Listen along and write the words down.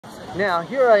Now,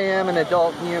 here I am, an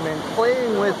adult human,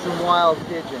 playing with some wild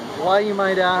pigeons. Why, you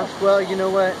might ask? Well, you know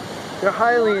what? They're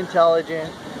highly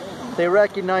intelligent. They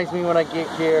recognize me when I get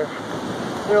here.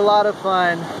 They're a lot of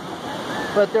fun,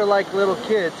 but they're like little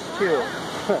kids, too.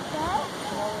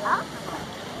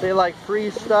 They like free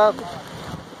stuff,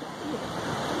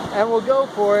 and we'll go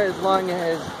for it as long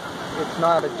as it's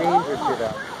not a danger to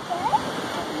them.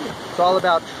 It's all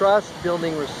about trust,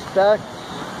 building respect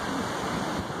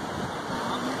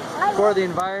for the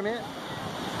environment,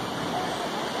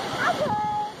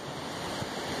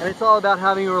 and it's all about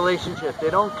having a relationship. They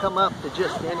don't come up to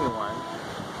just anyone.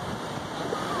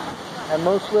 And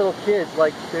most little kids,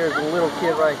 like there's a little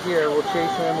kid right here, will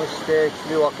chase them with sticks,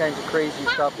 do all kinds of crazy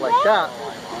stuff like that.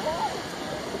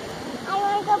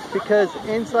 Because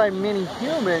inside many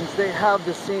humans, they have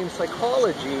the same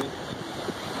psychology.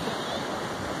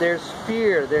 There's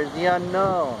fear, there's the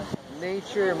unknown.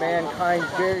 Nature, mankind,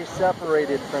 very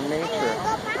separated from nature.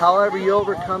 However, you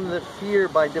overcome the fear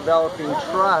by developing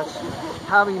trust,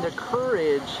 having the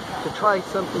courage to try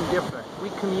something different. We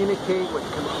communicate with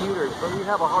computers, but we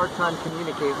have a hard time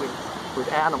communicating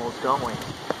with animals, don't we?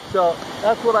 So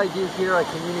that's what I do here. I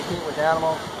communicate with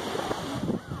animals.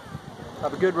 I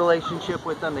have a good relationship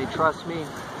with them. They trust me.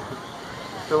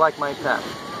 They're like my pets.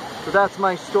 So that's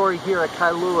my story here at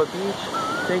Kailua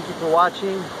Beach. Thank you for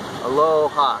watching.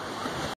 Aloha.